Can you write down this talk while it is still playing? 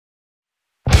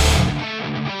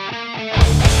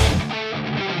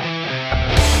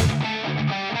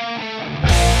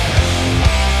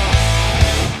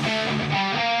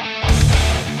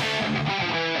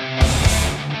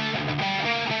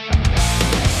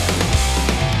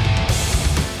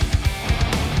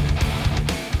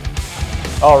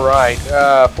All right,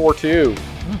 4-2.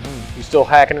 You still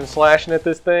hacking and slashing at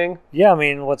this thing? Yeah, I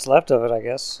mean, what's left of it, I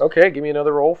guess. Okay, give me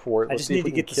another roll for it. I Let's just see if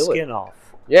need we to can get the kill skin it.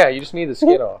 off. Yeah, you just need the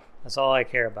skin off. That's all I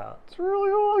care about. It's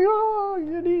really all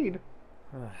you need.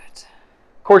 Right.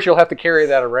 Of course, you'll have to carry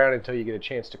that around until you get a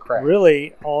chance to crack.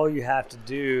 Really, all you have to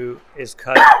do is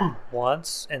cut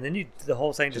once, and then the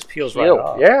whole thing just peels right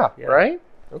off. Yeah, right?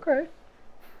 Okay.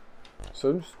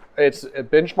 So it's a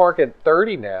benchmark at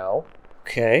 30 now.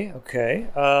 Okay.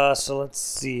 So let's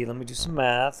see. Let me do some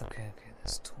math. Okay.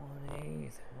 That's 20.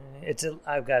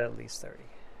 I've got at least 30.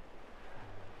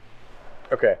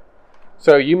 Okay.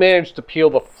 So you managed to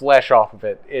peel the flesh off of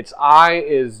it. Its eye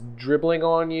is dribbling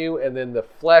on you, and then the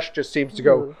flesh just seems to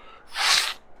go,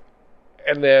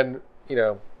 and then,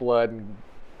 blood and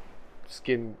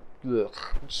skin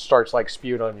starts like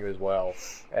spewing on you as well,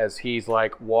 as he's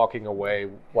like walking away,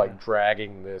 like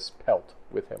dragging this pelt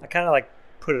with him. I kind of like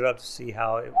put it up to see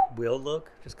how it will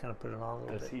look. Just kind of put it on a little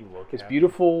bit. Does he look It's happy?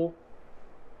 beautiful,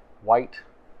 white,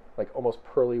 like almost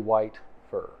pearly white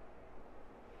fur.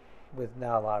 With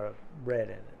now a lot of red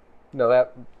in it. No,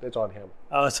 it's on him.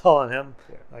 Oh, it's all on him?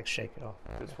 Yeah. Like, shake it off.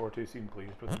 Does 4-2 seem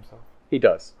pleased with himself? He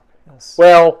does. Yes.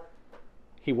 Well,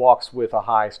 he walks with a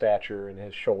high stature and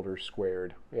his shoulders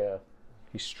squared. Yeah,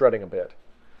 he's strutting a bit.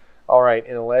 All right,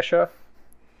 and Alesha?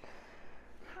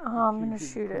 I'm going to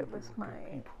shoot it with my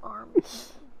arm.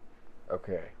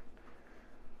 Okay.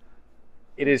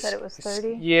 It is. Said it was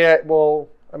 30? Yeah, well,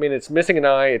 I mean, it's missing an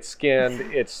eye, it's skinned,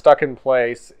 it's stuck in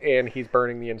place, and he's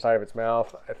burning the inside of its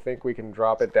mouth. I think we can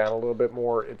drop it down a little bit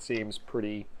more. It seems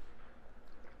pretty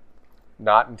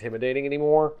not intimidating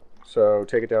anymore. So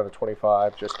take it down to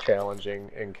 25, just challenging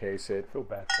in case it... I feel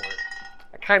bad for it.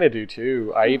 I kind of do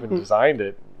too. I even designed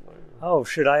it. Oh,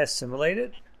 should I assimilate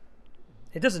it?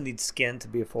 It doesn't need skin to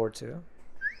be a 4-2.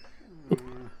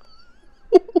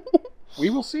 We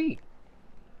will see.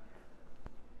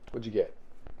 What'd you get?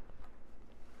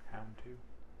 Hound 2.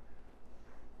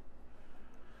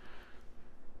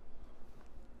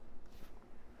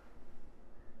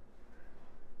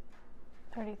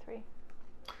 $33.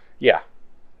 Yeah.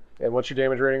 And what's your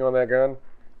damage rating on that gun?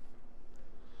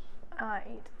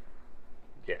 8.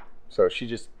 Yeah. So she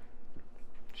just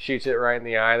shoots it right in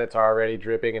the eye that's already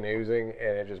dripping and oozing,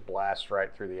 and it just blasts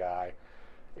right through the eye.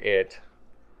 It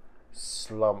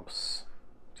slumps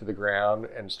to the ground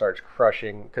and starts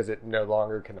crushing because it no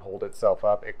longer can hold itself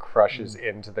up. It crushes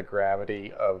into the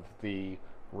gravity of the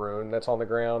rune that's on the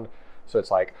ground. So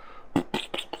it's like,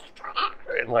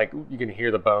 and like you can hear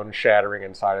the bone shattering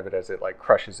inside of it as it like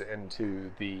crushes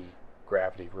into the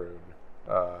gravity rune.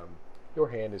 Your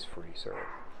hand is free, sir.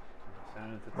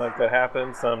 Like that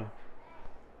happens.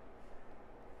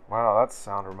 Wow, that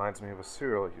sound reminds me of a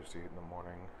cereal I used to eat in the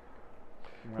morning.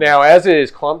 Now, as it is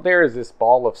clumped there, as this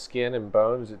ball of skin and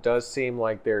bones, it does seem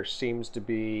like there seems to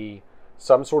be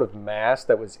some sort of mass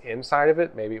that was inside of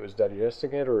it. Maybe it was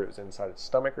digesting it or it was inside its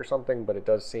stomach or something, but it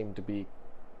does seem to be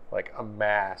like a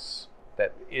mass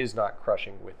that is not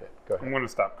crushing with it. Go ahead. I'm going to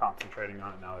stop concentrating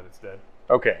on it now that it's dead.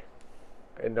 Okay.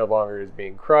 It no longer is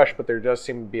being crushed, but there does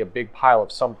seem to be a big pile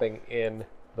of something in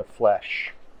the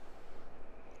flesh.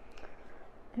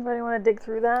 Anybody want to dig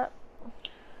through that?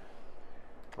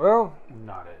 Well,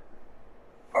 Not it.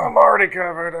 I'm already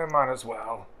covered. I might as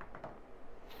well.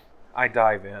 I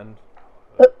dive in.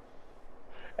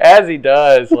 As he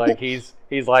does, like he's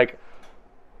like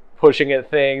pushing at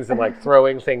things and like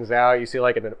throwing things out. You see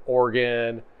like an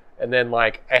organ, and then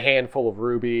like a handful of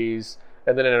rubies,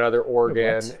 and then another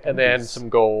organ, What? and then some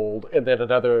gold, and then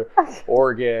another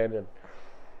organ, and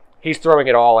he's throwing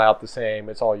it all out the same.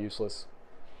 It's all useless.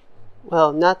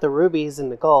 Well, not the rubies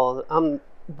and the gold. I'm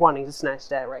wanting to snatch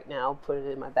that right now, put it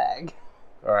in my bag.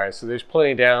 All right, so there's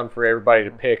plenty down for everybody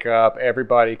to pick up.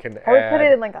 Everybody can I would add. put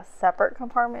it in like a separate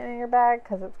compartment in your bag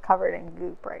because it's covered in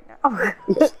goop right now.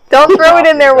 Don't throw it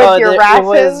in there with your It rations.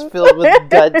 was filled with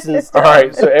duds and stuff. All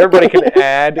right, so everybody can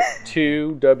add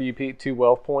 2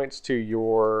 wealth points to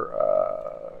your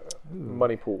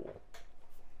money pool.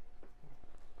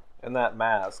 And that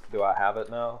mask, do I have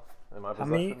it now? In my How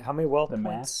possession? many wealth The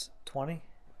points? 20?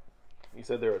 You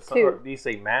said there was some. 2. Do you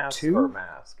say mask 2? or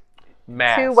mask?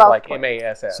 Mass, 2 wealth like points.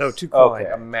 MASS. So 2 coins.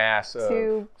 Okay. A mass of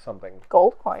 2 something.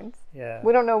 gold coins. Yeah.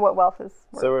 We don't know what wealth is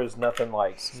worth. So there's nothing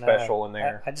like special in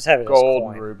there. I just have it Gold as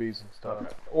and coin. rubies and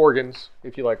stuff. Organs,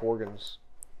 if you like organs.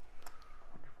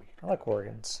 I like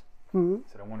organs. Said,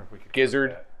 I wonder if we could.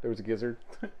 Gizzard. cook that. There was a gizzard.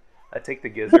 I take the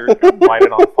gizzard, light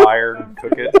it on fire, and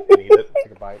cook it and eat it.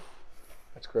 Take a bite.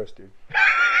 That's gross, dude.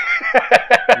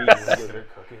 Eat gizzard,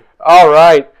 cook it. All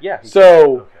right. Yeah.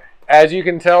 So, Okay. as you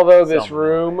can tell, though, this Salmonella.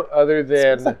 room, other It's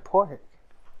than like pork.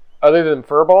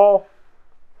 Furball,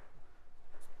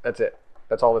 That's it.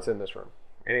 That's all that's in this room.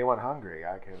 Anyone hungry?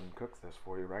 I can cook this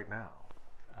for you right now.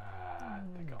 I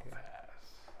think I'll pass.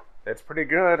 It's pretty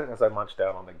good. As I munch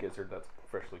down on the gizzard that's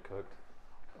freshly cooked.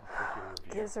 I'll take your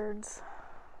review. Gizzards.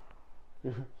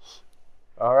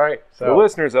 All right. The So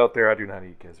listeners out there, I do not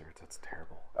eat gizzards. That's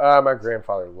terrible. my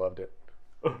grandfather loved it.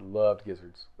 Loved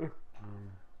gizzards. I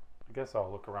guess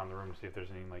I'll look around the room to see if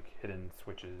there's any like hidden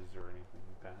switches or anything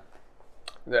like that.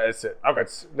 That's it. Okay.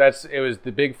 That's it was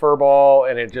the big fur ball,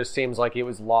 and it just seems like it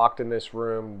was locked in this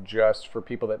room just for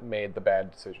people that made the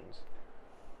bad decisions.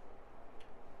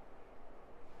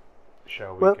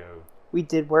 Shall we Well- go? We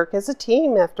did work as a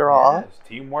team after all. Yes,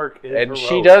 teamwork is And she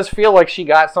heroic. does feel like she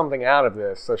got something out of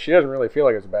this, so she doesn't really feel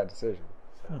like it's a bad decision.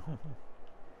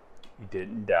 You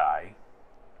didn't die.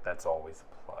 That's always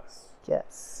a plus.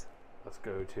 Yes. Let's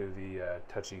go to the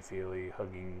touchy-feely,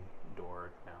 hugging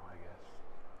door now, I guess.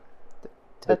 The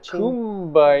Touching.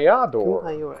 Kumbaya door.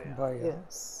 Kumbaya. Kumbaya.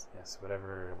 Yes. Yes,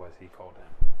 whatever it was he called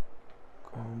him.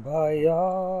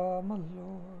 Kumbaya, my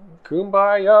lord.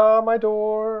 Kumbaya, my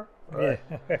door. Yeah.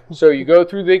 So you go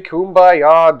through the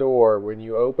Kumbaya door. When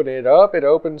you open it up, it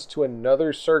opens to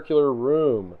another circular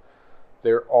room.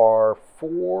 There are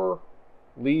 4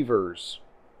 levers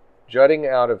jutting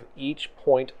out of each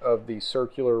point of the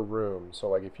circular room. So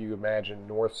like if you imagine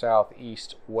north, south,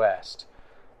 east, west,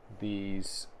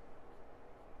 these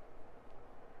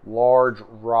large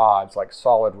rods, like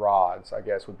solid rods, I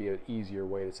guess would be an easier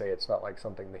way to say it. It's not like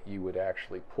something that you would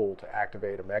actually pull to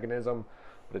activate a mechanism,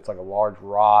 but it's like a large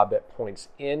rod that points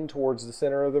in towards the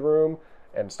center of the room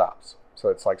and stops. So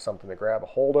it's like something to grab a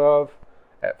hold of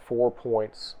at 4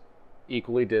 points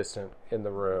equally distant in the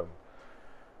room.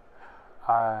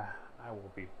 I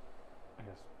will be, I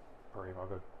guess, brave. I'll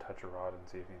go touch a rod and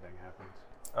see if anything happens.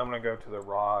 I'm going to go to the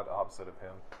rod opposite of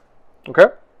him. Okay.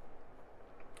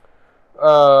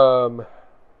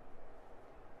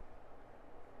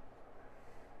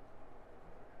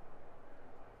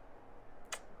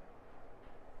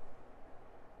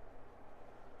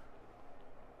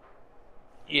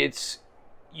 It's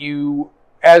you,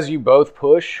 as you both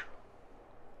push,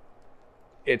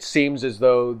 it seems as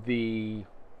though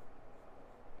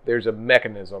there's a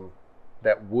mechanism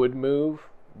that would move,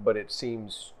 but it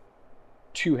seems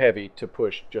too heavy to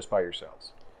push just by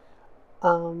yourselves.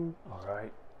 All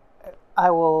right. I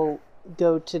will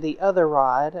go to the other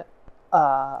rod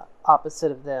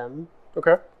opposite of them.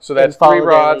 Okay. So that's And follow 3 their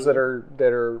rods lead.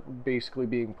 that are basically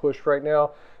being pushed right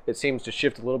now. It seems to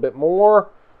shift a little bit more,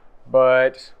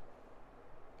 but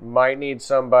might need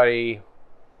somebody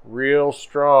real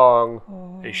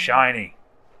strong. Hey, Shiny.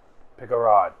 Pick a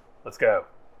rod. Let's go.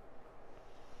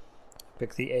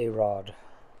 Pick the A rod.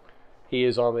 He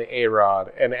is on the A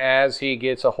rod, and as he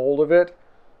gets a hold of it,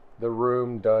 the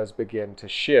room does begin to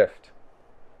shift.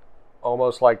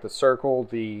 Almost like the circle,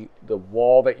 the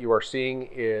wall that you are seeing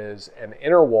is an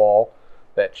inner wall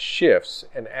that shifts,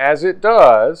 and as it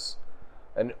does,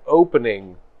 an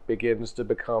opening begins to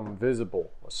become visible.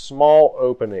 A small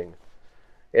opening.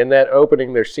 In that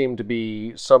opening, there seem to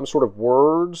be some sort of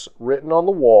words written on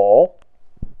the wall.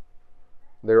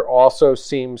 There also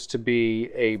seems to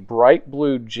be a bright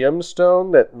blue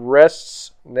gemstone that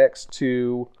rests next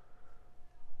to...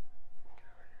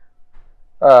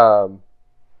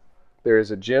 there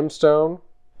is a gemstone.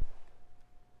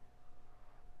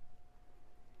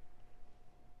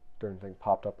 Darn thing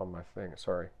popped up on my thing,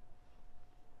 sorry.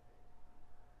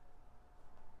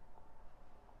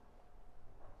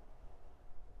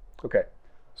 Okay,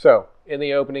 so in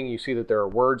the opening you see that there are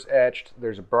words etched.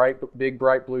 There's a big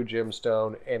bright blue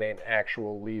gemstone and an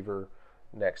actual lever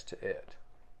next to it.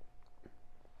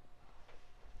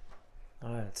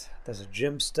 All right. There's a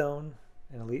gemstone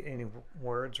and any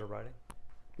words or writing.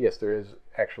 Yes, there is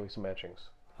actually some etchings.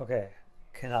 Okay.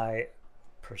 Can I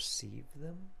perceive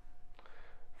them?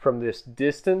 From this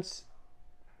distance,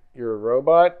 you're a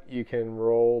robot. You can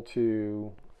roll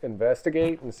to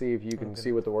investigate and see if you can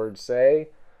see what the words say.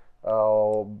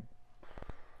 I'll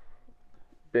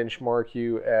benchmark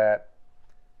you at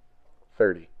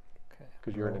 30 Okay.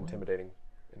 because you're an Rolling. intimidating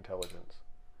intelligence.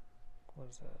 What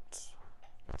is that?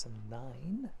 That's a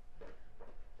 9.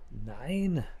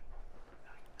 9.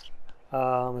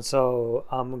 So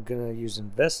I'm gonna use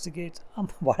investigate. I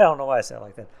don't know why I say it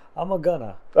like that. I'm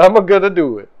gonna. I'm gonna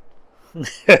do it. Let's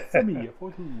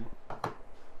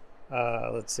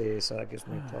see. So that gives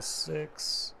me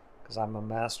 +6 because I'm a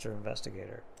master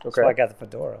investigator. Okay. So I got the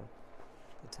fedora.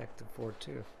 Detective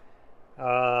 4-2.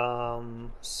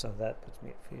 So that puts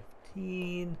me at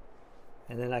 15,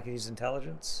 and then I can use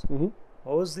intelligence. Mm-hmm.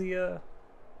 What was the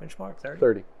benchmark? 30.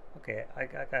 30. Okay, I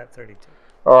got 32.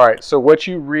 All right, so what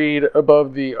you read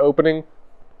above the opening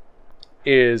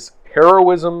is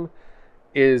heroism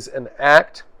is an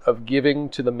act of giving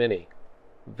to the many.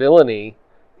 Villainy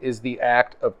is the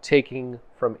act of taking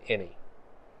from any.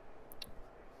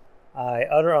 I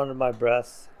utter under my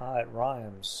breath, it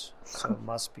rhymes, so it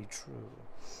must be true.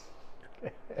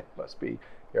 It must be.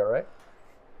 You all right?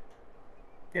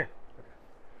 Yeah.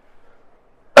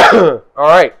 All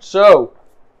right, so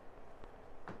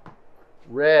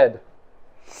red.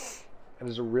 It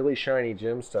is a really shiny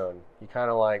gemstone. You kind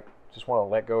of like just want to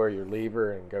let go of your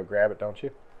lever and go grab it, don't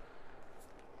you?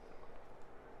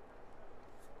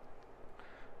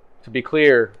 To be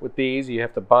clear, with these, you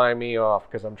have to buy me off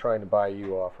because I'm trying to buy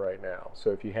you off right now. So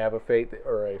if you have a fate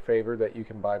or a favor that you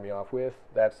can buy me off with,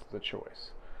 that's the choice.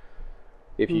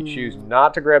 If you choose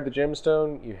not to grab the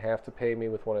gemstone, you have to pay me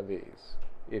with one of these.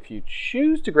 If you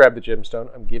choose to grab the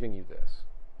gemstone, I'm giving you this.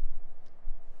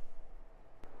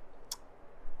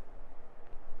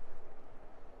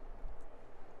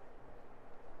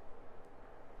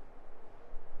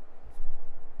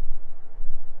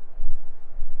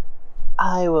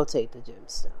 I will take the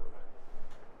gemstone.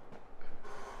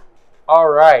 All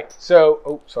right,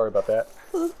 so, sorry about that.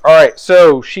 All right,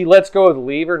 so she lets go of the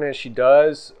lever, and as she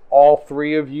does, all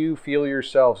three of you feel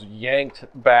yourselves yanked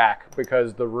back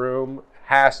because the room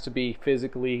has to be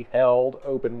physically held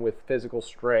open with physical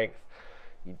strength.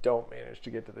 You don't manage to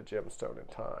get to the gemstone in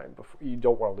time. You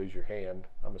don't want to lose your hand,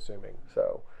 I'm assuming.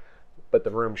 So, but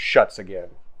the room shuts again.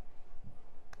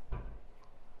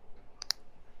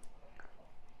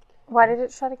 Why did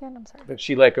it shut again? I'm sorry. But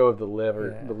she let go of the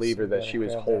lever, Yeah, the lever so that you she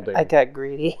was gotta grab that. holding. I got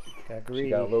greedy. Got She greedy.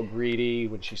 got a little greedy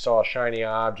when she saw a shiny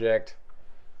object.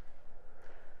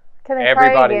 Can they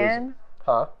Everybody try was- again?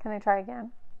 Huh? Can they try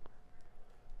again?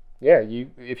 Yeah,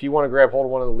 if you want to grab hold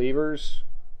of one of the levers,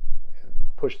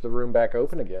 push the room back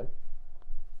open again.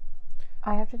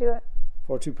 I have to do it.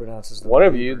 Fortune pronounces them One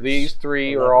of you, levers. these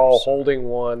three Or are all levers. holding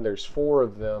one. There's 4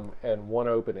 of them and one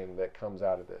opening that comes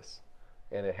out of this.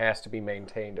 And it has to be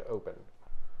maintained open.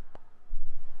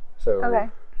 So Okay.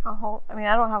 I'll hold. I mean,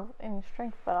 I don't have any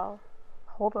strength, but I'll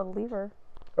hold a lever.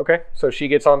 Okay, so she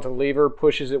gets onto the lever,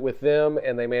 pushes it with them,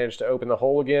 and they manage to open the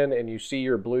hole again, and you see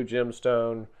your blue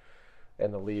gemstone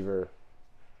and the lever.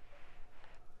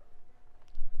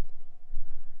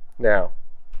 Now,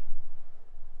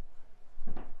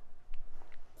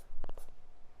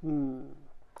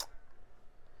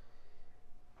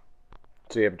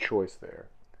 so you have a choice there.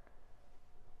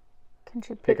 Can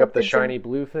she Pick up the gem- shiny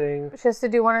blue thing. Just to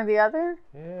do one or the other?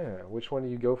 Yeah, which one do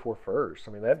you go for first?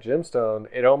 I mean, that gemstone,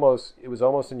 it was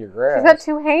almost in your She's grasp. got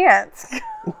 2 hands.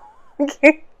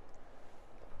 Okay.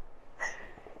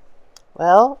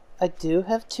 Well, I do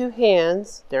have 2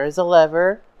 hands. There is a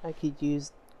lever.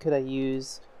 Could I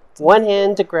use one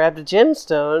hand to grab the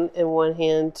gemstone and one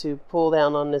hand to pull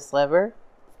down on this lever?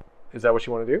 Is that what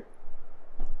you want to do?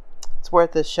 It's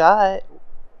worth a shot.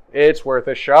 It's worth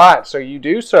a shot, so you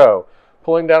do so.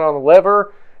 Pulling down on the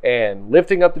lever and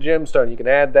lifting up the gemstone. You can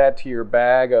add that to your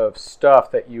bag of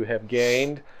stuff that you have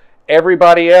gained.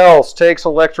 Everybody else takes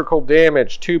electrical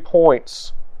damage, 2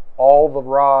 points. All the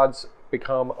rods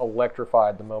become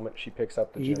electrified the moment she picks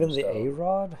up the Even gemstone. the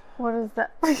A-Rod? What does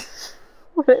that?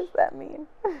 What does that mean?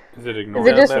 Does it ignore? Is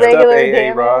it just messed up regular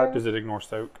AA rod. damage? Does it ignore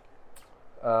soak?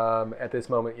 At this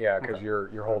moment, yeah, because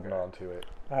you're holding on to it.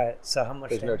 Alright, so how much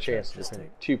There's no damage chance does to this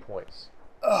take take? 2 points.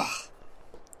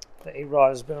 The A-Rod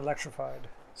has been electrified.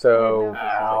 So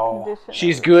Ow.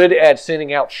 she's good at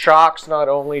sending out shocks not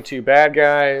only to bad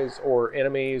guys or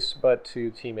enemies, but to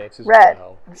teammates as Red.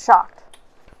 well. I'm shocked.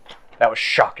 That was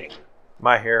shocking.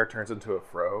 My hair turns into a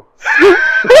fro.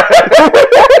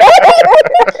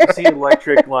 You see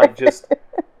electric, like, just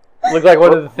Looked like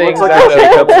one of the things looks like out a of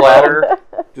Jacob's ladder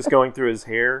just going through his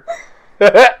hair. Well,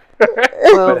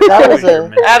 that was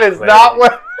a. That is not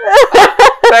what.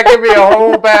 That could be a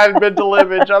whole bad mental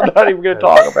image. I'm not even going to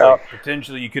talk about. Like,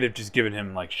 potentially, you could have just given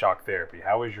him like shock therapy.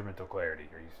 How is your mental clarity?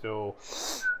 Are you still?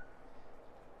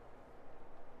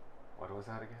 What was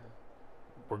that again?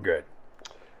 We're good.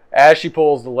 As she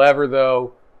pulls the lever,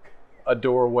 though, a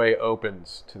doorway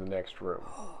opens to the next room.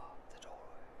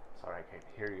 Sorry, I can't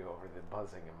hear you over the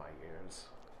buzzing in my ears.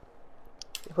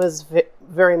 It was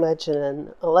very much an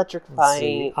Let's electrifying.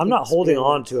 see. I'm not holding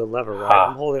on to a lever, right? Ha.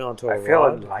 I'm holding on to a I feel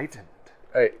rod. enlightened.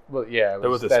 Hey, well, yeah, There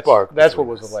was a that's, spark That's what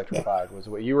between was us. electrified. Was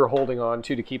what you were holding on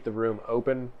to keep the room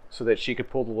open, so that she could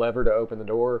pull the lever to open the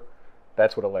door.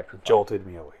 That's what electrified. Jolted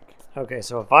me awake. Okay,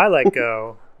 so if I let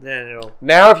go, then it'll...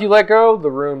 Now, if you let go, the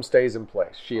room stays in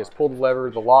place. She has pulled the lever.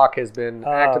 The lock has been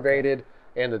okay. activated,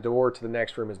 and the door to the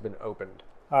next room has been opened.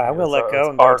 Alright, I'm going to let go Let's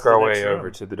and go arc to the our next way room. over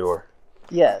to the door.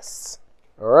 Yes.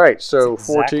 All right, so That's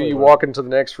 4-2, exactly you what- walk into the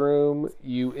next room.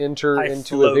 You enter I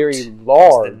into a float very into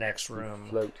large the next room,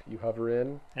 float. You hover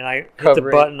in, and I hit the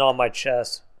covering- button on my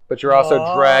chest. but you're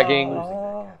also dragging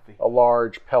Oh. a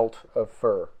large pelt of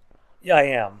fur Yeah, I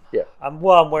am. Yeah. I'm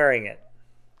wearing it.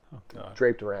 Oh god.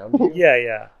 draped around you. Yeah,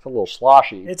 yeah. It's a little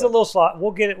sloshy. It's a but little slot.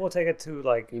 We'll get it. We'll take it to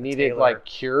like. You a need it tailor. like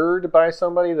cured by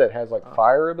somebody that has like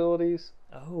fire abilities.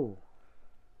 Oh.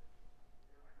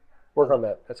 Work on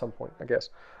that at some point, I guess.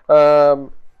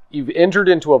 You've entered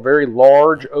into a very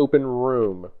large open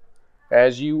room.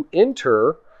 As you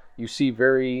enter, you see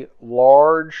very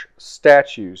large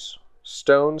statues,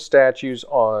 stone statues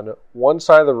on one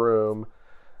side of the room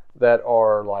that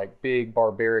are like big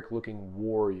barbaric looking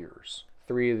warriors.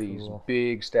 3 of these Cool.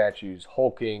 big statues,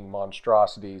 hulking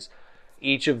monstrosities,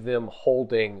 each of them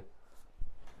holding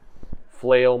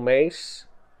flail mace,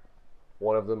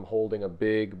 one of them holding a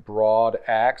big broad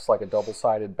axe like a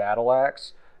double-sided battle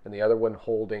axe, and the other one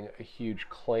holding a huge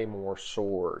claymore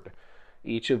sword.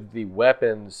 Each of the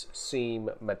weapons seem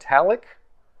metallic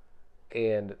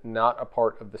and not a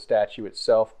part of the statue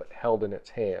itself, but held in its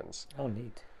hands. Oh,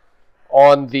 neat.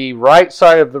 On the right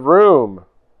side of the room,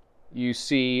 you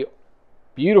see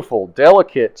beautiful,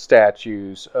 delicate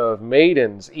statues of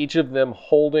maidens, each of them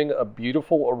holding a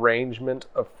beautiful arrangement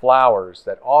of flowers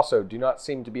that also do not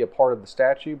seem to be a part of the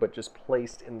statue, but just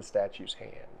placed in the statue's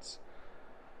hands.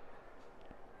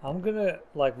 I'm gonna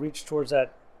like reach towards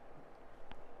that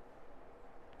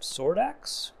sword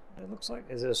axe. It looks like.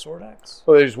 Is it a sword axe?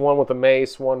 Well, there's one with a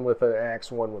mace, one with an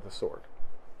axe, one with a sword.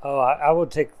 Oh, I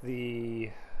would take the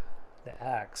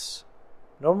axe.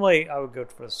 Normally, I would go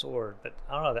for the sword, but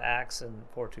I don't know. The axe in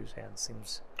 4-2's hand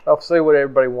seems. I'll say what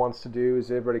everybody wants to do. Is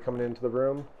everybody coming into the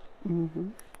room? Mm-hmm.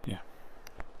 Yeah.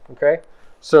 Okay.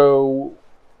 So,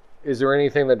 is there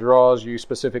anything that draws you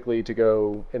specifically to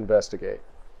go investigate?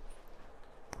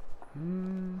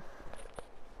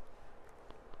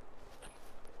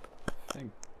 I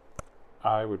think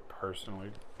I would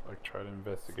personally like try to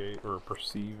investigate or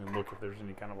perceive and look if there's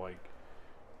any kind of like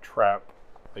trap,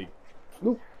 like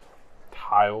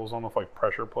tiles, almost like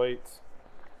pressure plates.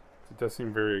 It does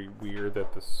seem very weird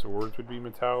that the swords would be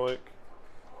metallic.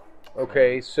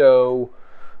 Okay, so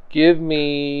give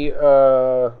me,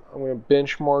 I'm going to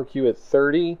benchmark you at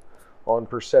 30 on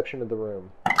perception of the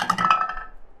room.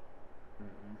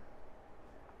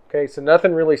 Okay, so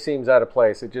nothing really seems out of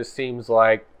place. It just seems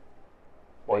like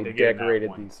Well, I they did get a nat decorated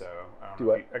one, these. so I don't Do know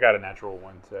what? if I got a natural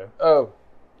one, so Oh,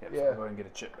 yeah. Yeah. So I'll go ahead and get a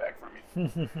chip back from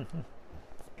you.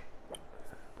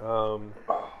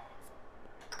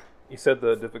 You said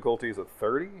the difficulty is a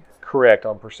 30? correct,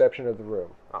 on perception of the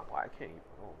room. Oh, well, I can't even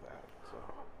roll that. So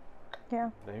Yeah,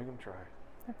 now you can try.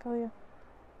 I feel you.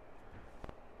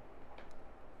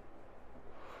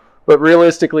 But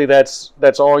realistically, that's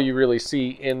all you really see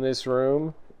in this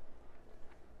room.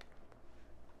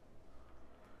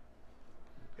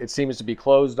 It seems to be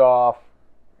closed off.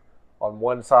 On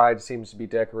one side seems to be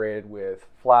decorated with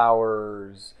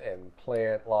flowers and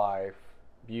plant life,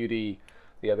 beauty.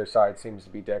 The other side seems to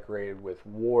be decorated with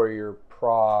warrior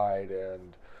pride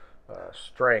and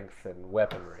strength and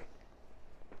weaponry.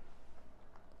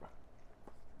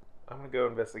 I'm going to go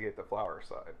investigate the flower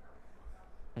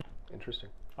side. Interesting.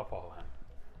 I'll follow him.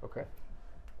 Okay.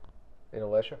 And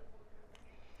Alessia?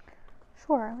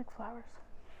 Sure, I like flowers.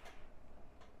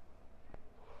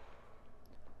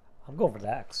 I'm going for the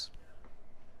axe.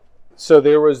 So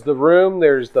there was the room,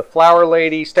 there's the flower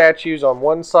lady statues on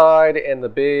one side and the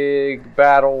big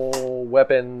battle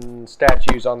weapon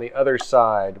statues on the other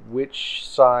side. Which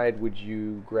side would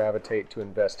you gravitate to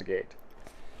investigate?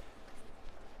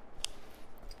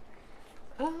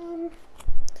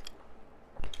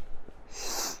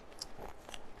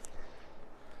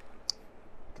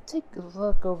 Take a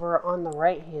look over on the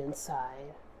right-hand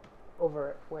side,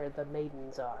 over where the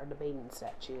maidens are, the maiden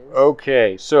statues.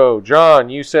 Okay, so John,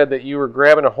 you said that you were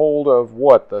grabbing a hold of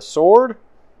what? The sword?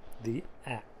 The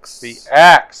axe. The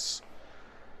axe.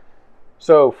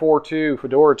 So 4-2,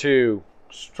 Fedora 2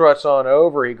 struts on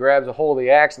over. He grabs a hold of the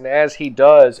axe, and as he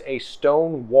does, a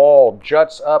stone wall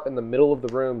juts up in the middle of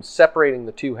the room, separating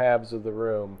the two halves of the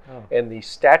room. Oh. And the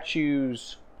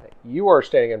statues that you are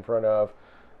standing in front of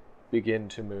begin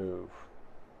to move.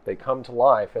 They come to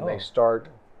life, and Oh. they start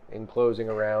enclosing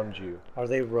around you. Are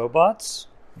they robots?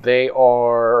 They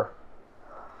are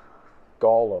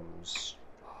golems.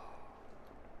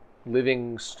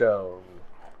 Living stone.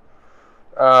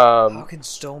 How can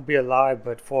stone be alive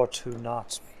but 4-2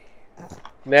 not me?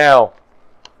 Now,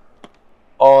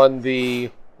 on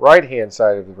the right-hand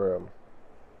side of the room,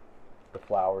 the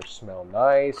flowers smell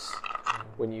nice.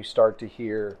 When you start to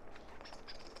hear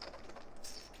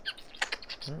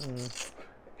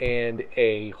and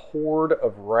a horde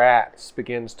of rats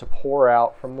begins to pour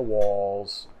out from the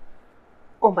walls.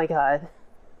 Oh my god.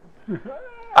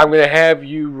 I'm going to have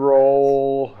you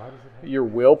roll your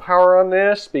willpower on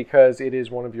this because it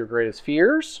is one of your greatest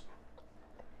fears.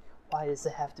 Why does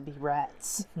it have to be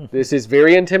rats? This is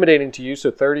very intimidating to you,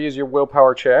 so 30 is your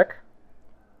willpower check.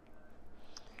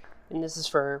 And this is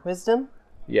for wisdom?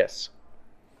 Yes.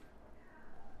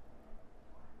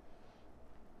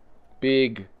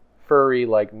 Big, furry,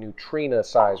 like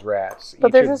neutrina-sized rats. But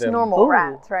Each they're of just them- normal Ooh.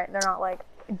 rats, right? They're not like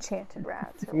enchanted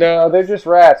rats. or No, they're just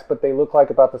rats, but they look like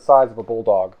about the size of a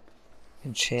bulldog.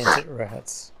 Enchanted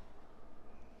rats.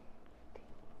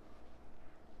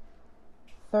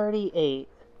 38.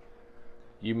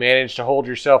 You manage to hold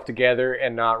yourself together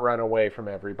and not run away from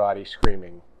everybody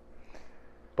screaming.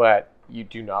 But you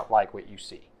do not like what you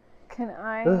see. Can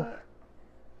I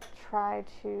try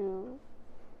to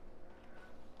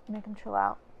make them chill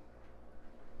out?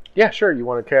 Yeah, sure. You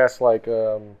want to cast, like,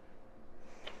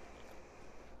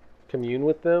 commune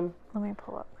with them? Let me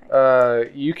pull up my...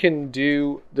 You can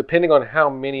do, depending on how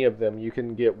many of them, you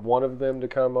can get one of them to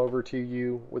come over to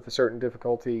you with a certain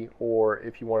difficulty, or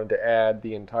if you wanted to add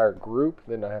the entire group,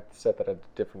 then I have to set that at a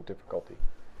different difficulty.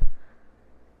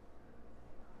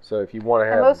 So if you want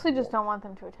to I have... mostly just don't want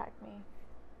them to attack me.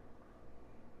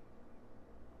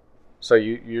 So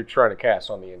you're trying to cast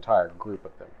on the entire group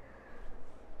of them.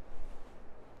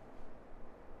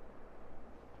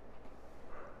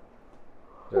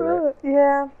 Is that right?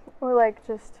 Yeah, or like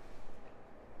just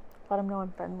let them know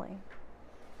I'm friendly.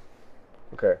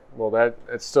 Okay, well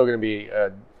that's still going to be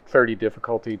a 30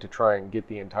 difficulty to try and get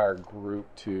the entire group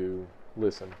to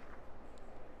listen.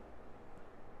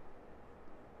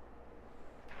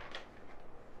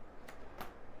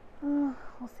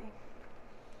 We'll see.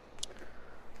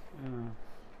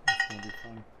 That's gonna be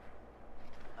fun.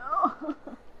 Oh,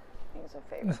 these are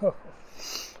favorite.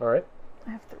 All right.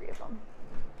 I have 3 of them.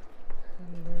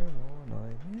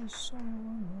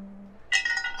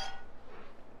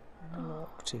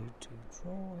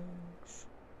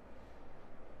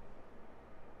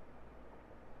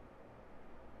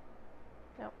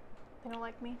 Nope, they don't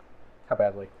like me. How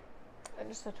badly? I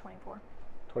just said 24.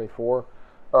 24.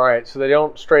 All right, so they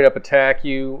don't straight up attack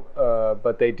you,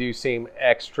 but they do seem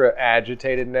extra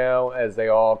agitated now as they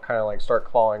all kind of like start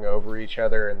clawing over each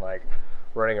other and like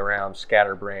running around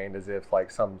scatterbrained as if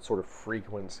like some sort of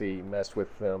frequency messed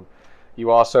with them. You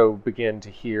also begin to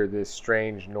hear this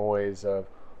strange noise of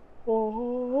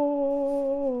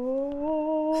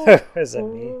Is that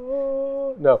me?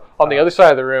 No, on the other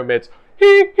side of the room it's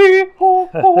hee hee ho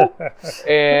ho.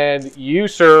 And you,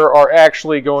 sir, are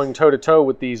actually going toe to toe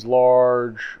with these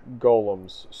large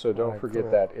golems. So don't Alright, forget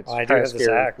cool. that. It's I do kind of have this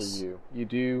scary for axe. you. You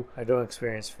do I don't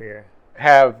experience fear.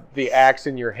 have the axe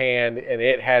in your hand, and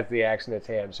it has the axe in its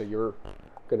hand. So you're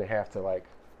gonna have to like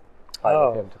fight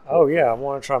with him. To pull Oh it. yeah, I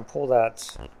want to try and pull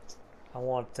that. I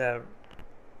want to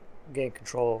gain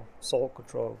control, soul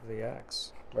control of the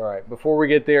axe. All right. Before we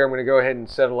get there, I'm gonna go ahead and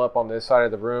settle up on this side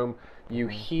of the room. You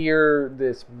hear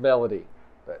this melody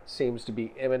that seems to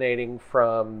be emanating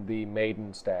from the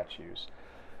maiden statues.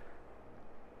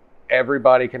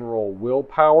 Everybody can roll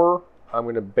willpower. I'm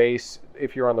going to base,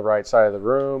 if you're on the right side of the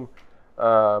room,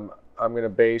 I'm going to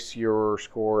base your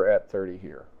score at 30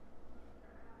 here.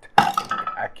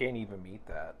 I can't even meet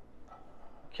that.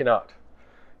 Cannot.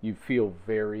 You feel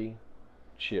very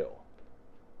chill.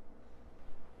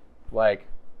 Like,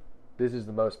 this is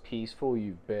the most peaceful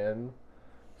you've been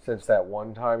since that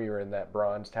one time you were in that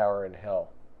bronze tower in hell.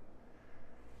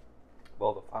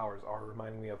 Well, the flowers are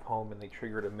reminding me of home, and they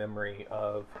triggered a memory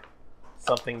of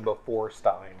something before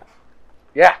Stein.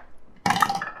 Yeah.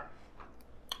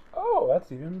 Oh,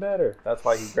 that's even better. That's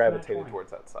why he gravitated towards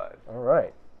that side. All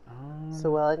right. So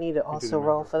will I need to also the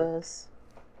roll number for this?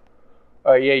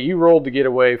 Yeah, you rolled to get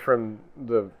away from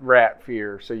the rat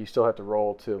fear, so you still have to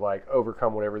roll to like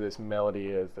overcome whatever this melody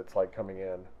is that's like coming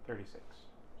in. 36.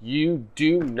 You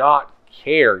do not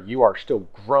care. You are still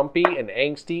grumpy and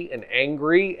angsty and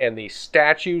angry, and these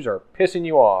statues are pissing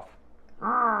you off.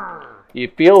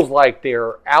 It feels like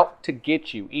they're out to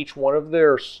get you. Each one of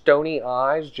their stony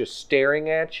eyes just staring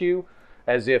at you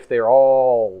as if they're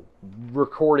all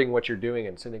recording what you're doing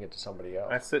and sending it to somebody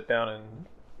else. I sit down and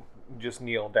just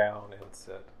kneel down and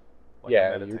sit. Like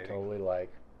Yeah, I'm you're meditating. totally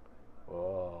like,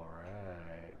 all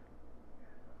right.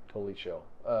 Totally chill.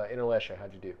 Inalesha,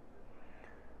 how'd you do?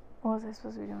 What was I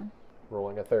supposed to be doing?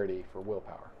 Rolling a 30 for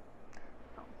willpower.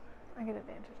 I get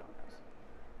advantage on those.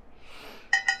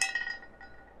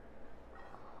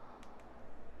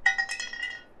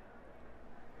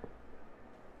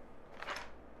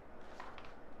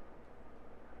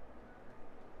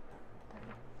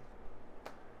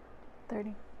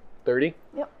 30. 30?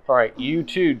 Yep. All right, you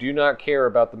too do not care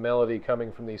about the melody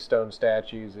coming from these stone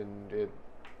statues, and it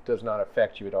does not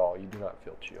affect you at all. You do not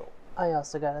feel chill. I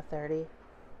also got a 30.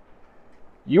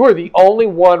 You are the only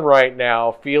one right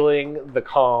now feeling the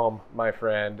calm, my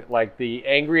friend. Like the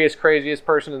angriest, craziest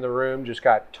person in the room just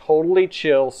got totally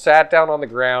chill, sat down on the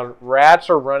ground. Rats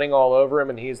are running all over him,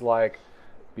 and he's like,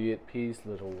 "Be at peace,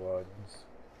 little ones."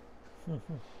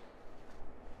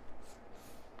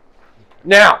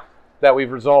 Now that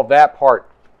we've resolved that part,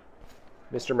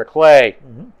 Mr. McClay,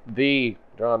 the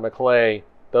John McClay,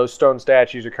 those stone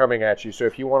statues are coming at you. So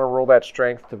if you want to roll that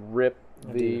strength to rip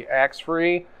the axe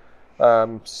free,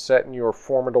 setting your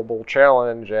formidable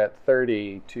challenge at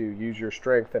 30 to use your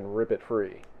strength and rip it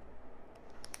free.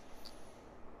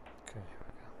 Okay.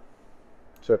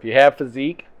 So if you have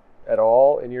physique at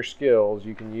all in your skills,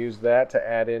 you can use that to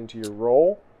add into your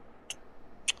roll.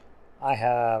 I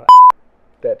have.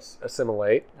 That's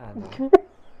assimilate.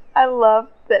 I love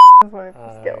that is one of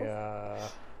the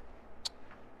skills.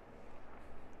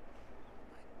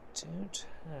 Don't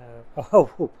have.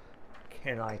 Oh,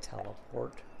 can I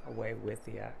teleport away with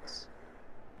the axe?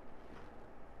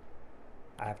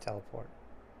 I have teleport.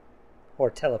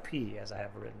 Or telepee, as I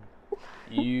have written.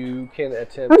 You can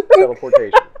attempt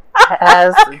teleportation.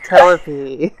 As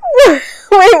telepathy.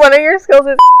 Wait, one of your skills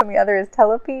is and the other is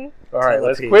telepee? All right,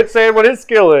 let's Telepee. quit saying what his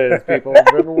skill is, people.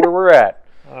 Remember where we're at.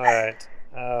 All right.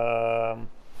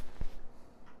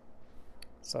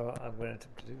 So I'm going to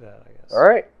attempt to do that, I guess. All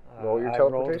right, roll your I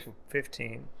teleportation. rolled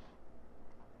 15.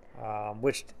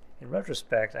 Which, in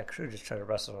retrospect, I could have just tried to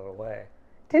wrestle it away.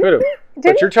 Could have.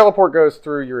 But your teleport goes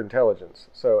through your intelligence,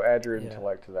 so add your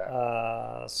intellect to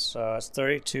that. So it's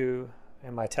 32,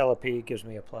 and my telepee gives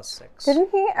me a +6. Didn't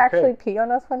he actually pee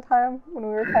on us one time when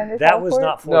we were trying to That was teleport?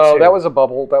 not for No, two. that was a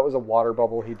bubble. That was a water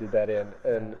bubble. He did that in,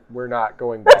 and we're not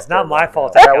going back. It's not there my right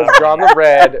fault now. I That got was John the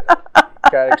Red.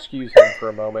 Gotta excuse him for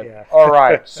a moment. Yeah. All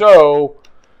right, so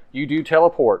you do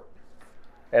teleport,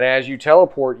 and as you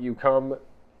teleport, you come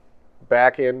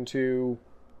back into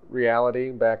reality,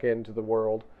 back into the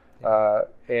world,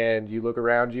 and you look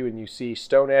around you and you see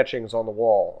stone etchings on the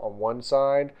wall. On one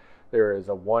side, there is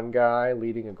one guy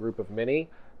leading a group of many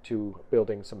to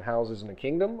building some houses in a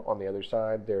kingdom. On the other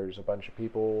side, there's a bunch of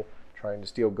people trying to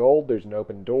steal gold. There's an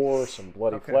open door, some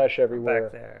bloody Okay, flesh I'm everywhere.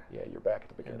 back there. Yeah, you're back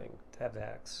at the beginning. To have the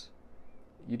axe.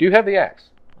 You do have the axe.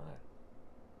 All right.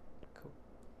 Cool.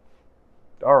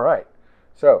 All right.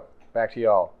 So, back to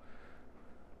y'all.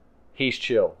 He's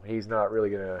chill. He's not really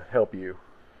going to help you.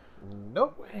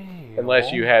 Nope.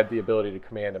 Unless you had the ability to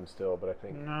command him still, but I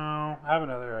think... No, I have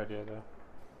another idea though.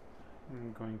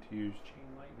 I'm going to use chain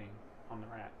lightning on the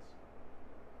rats.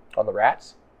 On the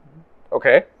rats?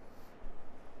 Okay.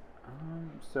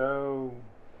 So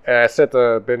And I set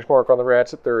the benchmark on the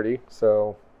rats at 30,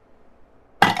 so...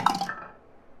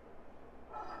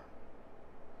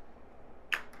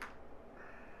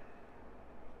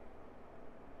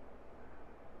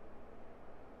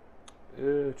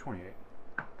 uh, 28.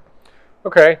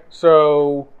 Okay,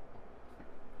 so...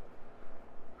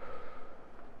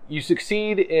 You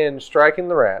succeed in striking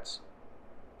the rats.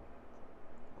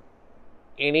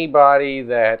 Anybody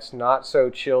that's not so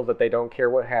chill that they don't care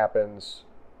what happens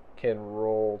can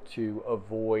roll to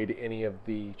avoid any of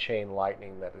the chain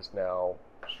lightning that is now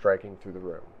striking through the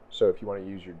room. So if you want to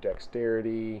use your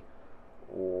dexterity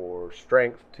or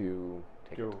strength to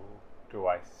take it, Do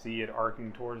I see it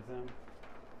arcing towards them?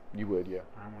 you would, yeah.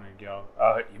 I want to go.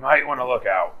 You might want to look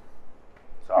out.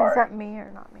 Is Sorry. that me or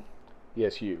not me?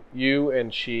 Yes, you. You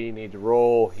and she need to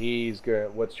roll. He's gonna.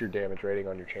 What's your damage rating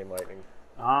on your chain lightning?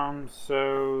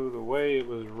 So the way it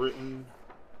was written,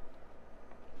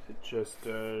 it just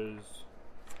does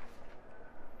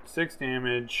 6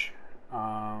 damage.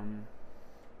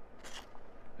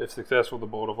 If successful, the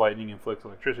bolt of lightning inflicts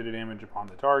electricity damage upon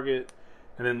the target,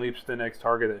 and then leaps to the next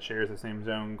target that shares the same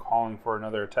zone, calling for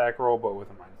another attack roll, but with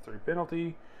a -3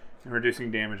 penalty, and reducing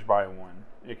damage by 1.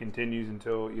 It continues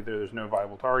until either there's no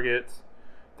viable targets,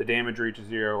 the damage reaches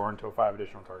 0, or until 5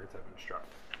 additional targets have been struck.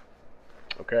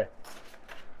 Okay.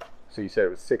 So you said it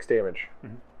was 6 damage.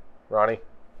 Mhm. Ronnie?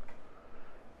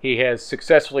 He has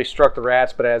successfully struck the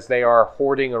rats, but as they are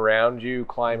hoarding around you,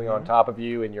 climbing on top of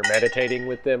you, and you're meditating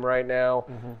with them right now,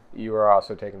 you are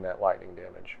also taking that lightning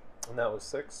damage. And that was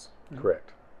 6.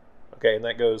 Correct. Okay, and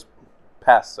that goes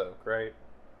past soak, right?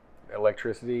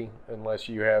 Electricity, unless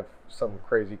you have some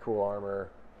crazy cool armor.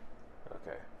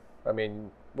 Okay, I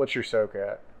mean, what's your soak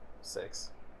at?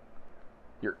 6.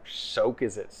 Your soak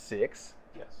is at 6?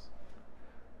 Yes.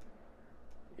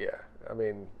 Yeah. I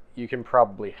mean, you can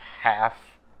probably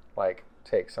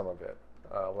take some of it.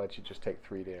 I'll let you just take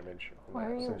 3 damage on Why are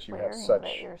that you since you wearing have such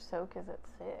that your soak is at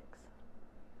 6?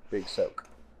 big soak.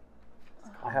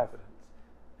 Evidence.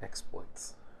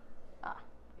 Exploits.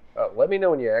 Let me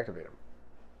know when you activate them.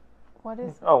 What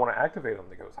is Oh, when I activate them,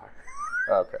 they goes higher.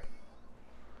 Okay.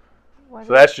 what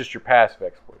So is- that's just your passive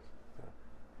exploits.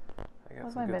 I got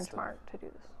what's some my good benchmark stuff. to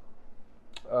do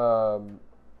this?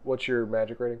 What's your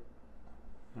magic rating?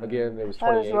 Again, it was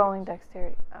I was 28. rolling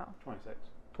dexterity. Oh. 26.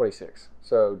 26.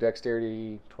 So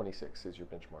dexterity 26 is your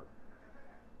benchmark.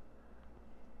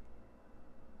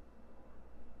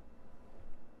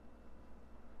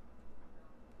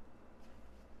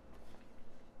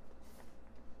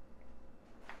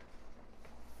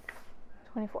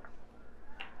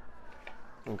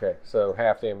 Okay, so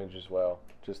half damage as well.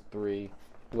 Just 3. A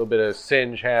little bit of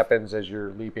singe happens as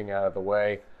you're leaping out of the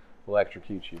way.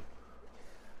 Electrocutes you.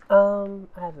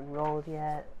 I haven't rolled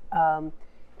yet.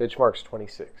 Benchmark's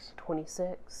 26.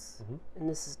 26. Mhm. And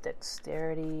this is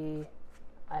dexterity.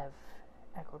 I have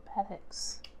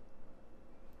acrobatics.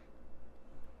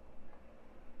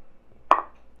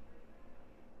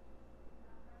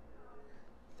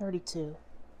 $32.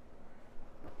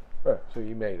 Oh, so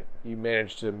you made it. You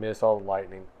managed to miss all the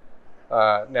lightning.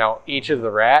 Now, each of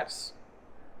the rats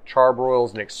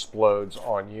charbroils and explodes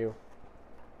on you.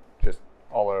 Just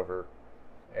all over.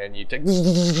 And you take...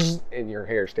 and your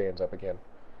hair stands up again.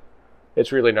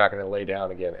 It's really not going to lay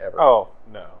down again ever. Oh,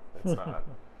 no, it's not.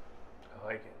 I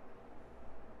like it.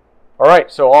 All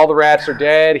right, so all the rats are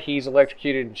dead. He's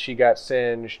electrocuted and she got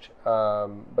singed.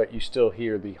 But you still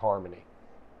hear the harmony.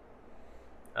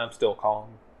 I'm still calm.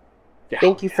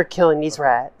 Thank you for killing these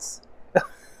rats.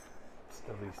 It's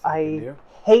the least I can I do.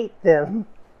 hate them.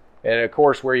 And of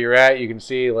course, where you're at, you can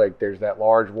see like there's that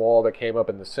large wall that came up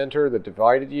in the center that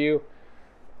divided you,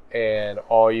 and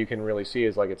all you can really see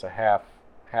is like it's a half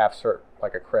circle,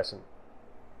 like a crescent.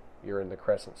 You're in the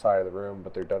crescent side of the room,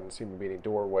 but there doesn't seem to be any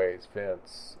doorways,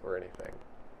 vents, or anything.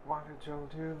 Why did y'all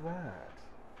do that?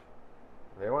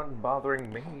 They weren't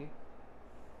bothering me.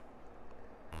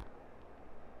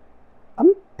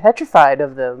 I'm petrified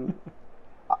of them.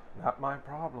 Not my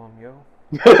problem, yo.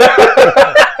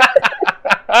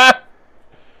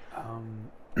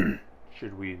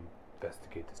 Should we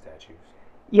investigate the statues?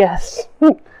 Yes.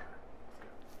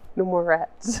 No more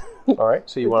rats. All right,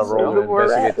 so you want to roll to No more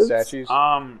investigate the rats. statues?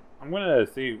 I'm gonna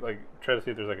try to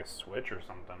see if there's like a switch or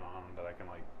something on them that I can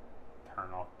like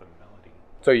turn off the melody.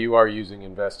 So you are using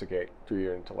investigate through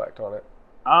your intellect on it.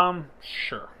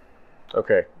 Sure.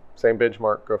 Okay, same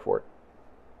benchmark. Go for it.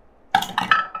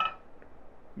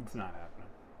 It's not happening.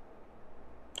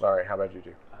 All right, how about you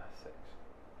do? 6.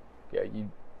 Yeah,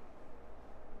 you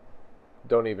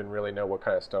don't even really know what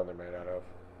kind of stone they're made out of.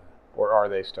 Or are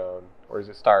they stone? Or is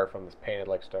it styrofoam that's painted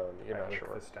like stone? You're not sure.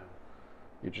 This down.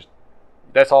 You're just,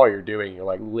 that's all you're doing. You're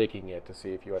like licking it to see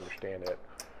if you understand it.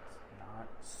 Not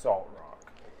salt rock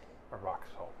or rock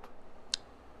salt.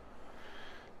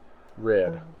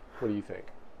 Red, what do you think?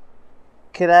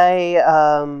 Could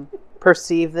I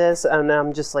perceive this? And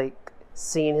I'm just like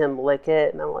seeing him lick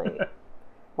it, and I'm like,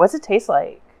 what's it taste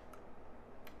like?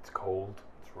 It's cold.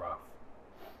 It's rough.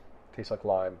 Tastes like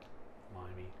lime.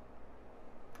 Limey.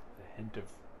 A hint of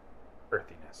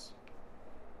earthiness.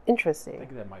 I Interesting.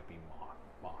 think that might be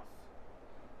moth.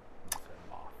 I said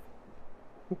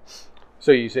moth.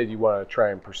 So you said you want to try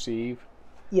and perceive?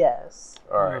 Yes.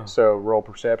 All right, so roll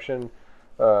perception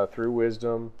through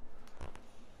wisdom.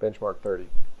 Benchmark 30.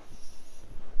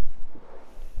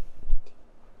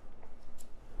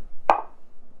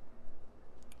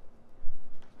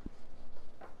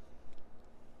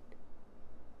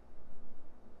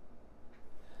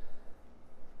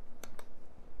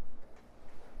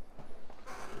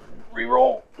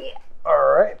 Reroll. Yeah.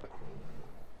 All right.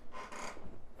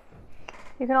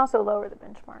 You can also lower the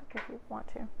benchmark if you want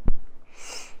to.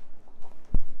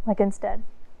 Like instead.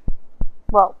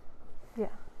 Well, yeah.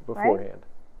 Beforehand.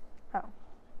 Oh.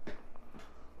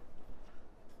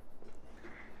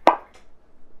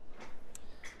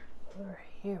 All right,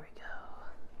 here we go.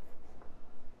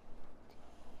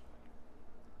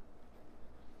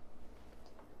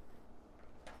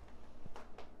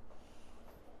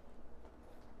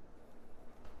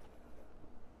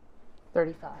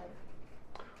 $35.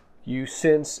 You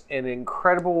sense an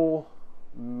incredible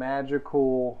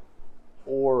magical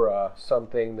aura,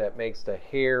 something that makes the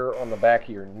hair on the back of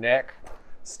your neck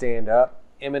stand up,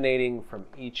 emanating from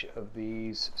each of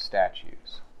these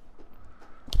statues.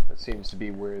 That seems to be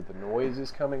where the noise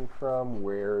is coming from,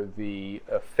 where the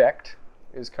effect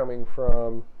is coming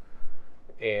from,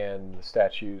 and the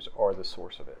statues are the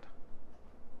source of it.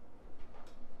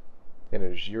 And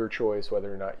it is your choice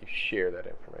whether or not you share that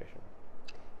information.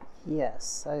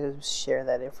 Yes, I share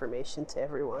that information to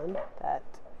everyone. That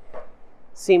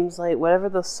seems like whatever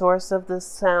the source of this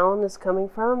sound is coming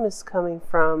from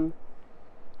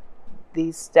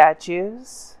these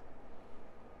statues.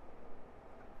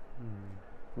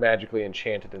 Magically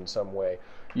enchanted in some way.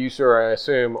 You, sir, I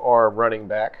assume, are running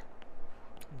back.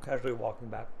 I'm casually walking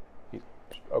back.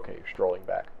 Okay, you're strolling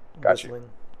back. Got you. Whistling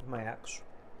with my axe.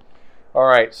 All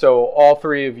right, so all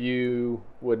three of you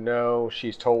would know.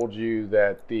 She's told you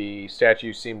that the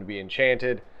statues seem to be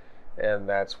enchanted, and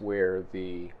that's where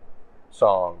the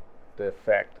song, the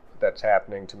effect that's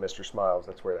happening to Mr. Smiles,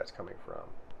 that's where that's coming from.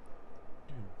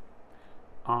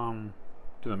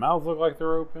 Do the mouths look like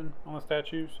they're open on the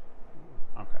statues?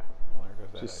 Okay. Well, there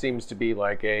goes that. Just seems to be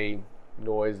like a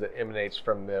noise that emanates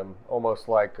from them, almost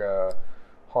like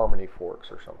harmony forks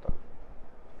or something.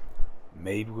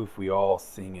 Maybe if we all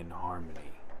sing in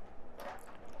harmony.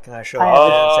 Can I show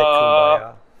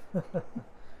up and say kumbaya?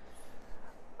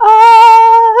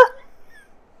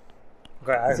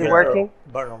 Okay, I Is it hit working?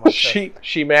 the button on my chest.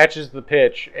 She matches the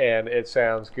pitch, and it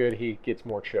sounds good. He gets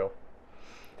more chill.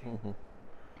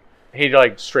 He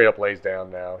like straight up lays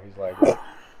down now. He's like,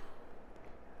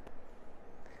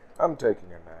 I'm taking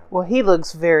a nap. Well, he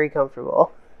looks very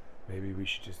comfortable. Maybe we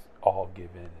should just all give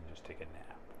in and just take a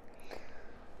nap.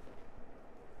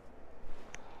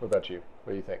 what about you?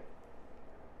 What do you think?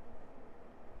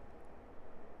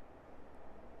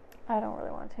 I don't really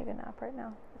want to take a nap right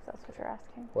now, if that's what you're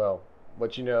asking. Well,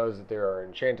 what you know is that there are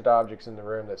enchanted objects in the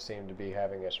room that seem to be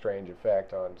having a strange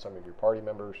effect on some of your party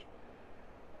members.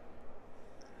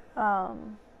 I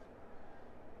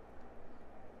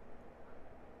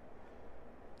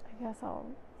guess I'll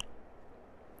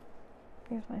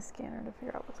use my scanner to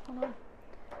figure out what's going on.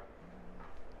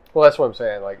 Well, that's what I'm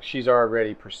saying. Like, she's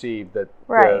already perceived that.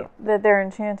 Right, that they're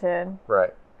enchanted.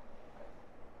 Right.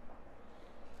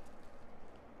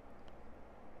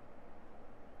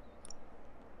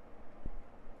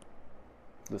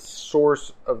 The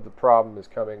source of the problem is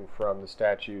coming from the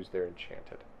statues. They're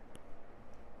enchanted.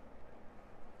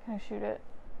 Can I shoot it?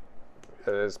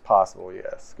 It is possible,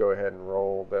 yes. Go ahead and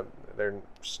roll them. They're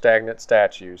stagnant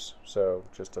statues, so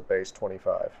just a base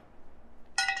 25.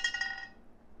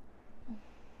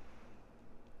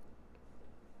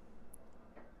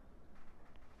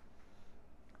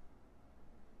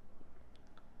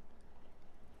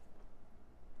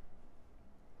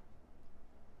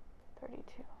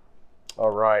 All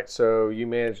right, so you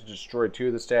managed to destroy 2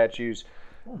 of the statues.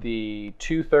 The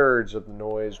 2/3 of the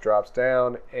noise drops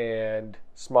down, and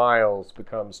Smiles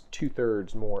becomes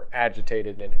 2/3 more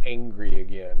agitated and angry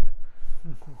again.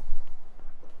 Cool.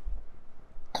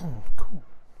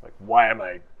 Like, why am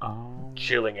I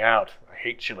chilling out? I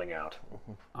hate chilling out.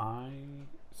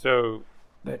 So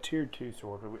that tier 2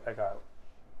 sword I got,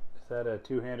 is that a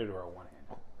two-handed or a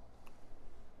one-handed?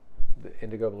 The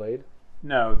Indigo Blade?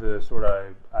 No, the sword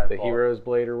I The bought. Hero's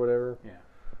Blade or whatever?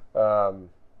 Yeah.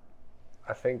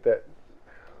 I think that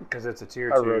Because it's a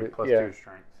tier I 2 wrote it, plus yeah. 2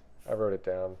 strength. I wrote it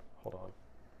down. Hold on.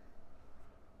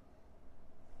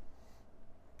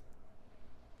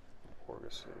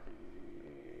 Orgus.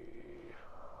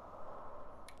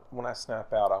 When I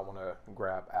snap out, I want to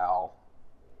grab Al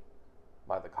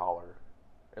by the collar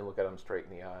and look at him straight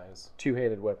in the eyes.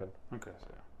 Two-handed weapon. Okay,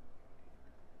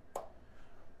 so.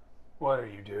 What are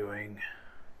you doing?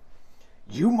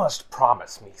 You must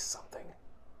promise me something.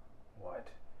 What?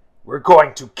 We're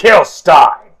going to kill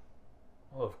Stein!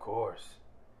 Well, of course.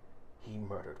 He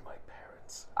murdered my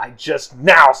parents. I just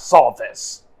now saw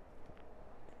this!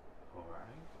 Alright.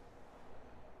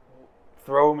 Well,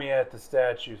 throw me at the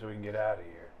statue so we can get out of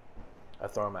here. I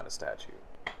throw him at a statue.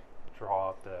 Draw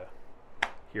out the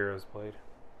Hero's Blade.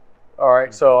 All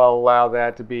right, so I'll allow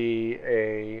that to be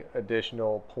a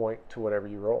additional point to whatever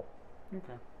you roll.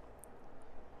 Okay.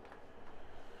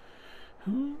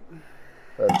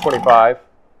 25.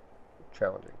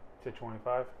 Challenging. To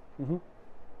 25?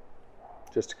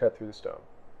 Just to cut through the stone.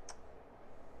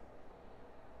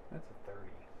 That's a 30.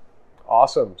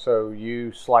 Awesome. So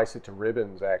you slice it to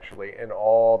ribbons, actually, and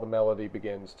all the melody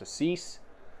begins to cease.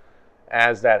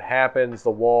 As that happens,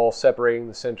 the wall separating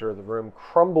the center of the room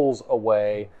crumbles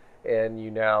away, and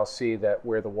you now see that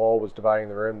where the wall was dividing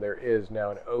the room, there is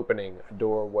now an opening, a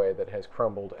doorway that has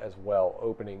crumbled as well,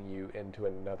 opening you into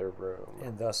another room.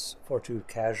 And thus, Fortu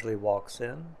casually walks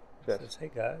in. Yes. Says,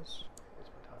 "Hey guys,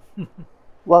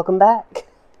 Welcome back.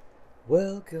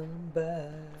 welcome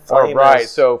back." All right,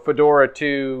 so Fedora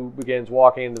 2 begins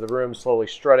walking into the room, slowly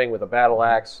strutting with a battle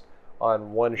axe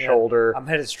on one shoulder. I'm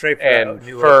headed straight for and that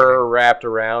new fur opening. wrapped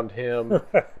around him.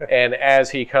 And as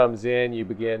he comes in, you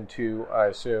begin to, I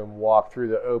assume, walk through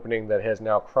the opening that has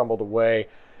now crumbled away.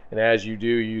 And as you do,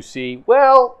 you see,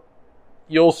 well,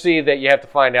 you'll see that you have to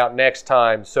find out next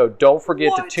time. So don't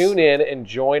forget to tune in and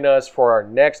join us for our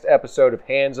next episode of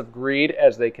Hands of Greed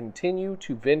as they continue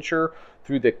to venture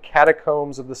through the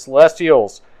catacombs of the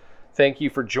Celestials. Thank you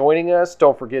for joining us.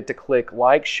 Don't forget to click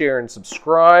like, share, and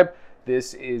subscribe.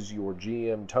 This is your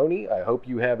GM, Tony. I hope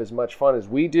you have as much fun as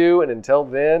we do. And until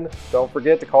then, don't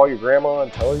forget to call your grandma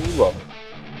and tell her you love her.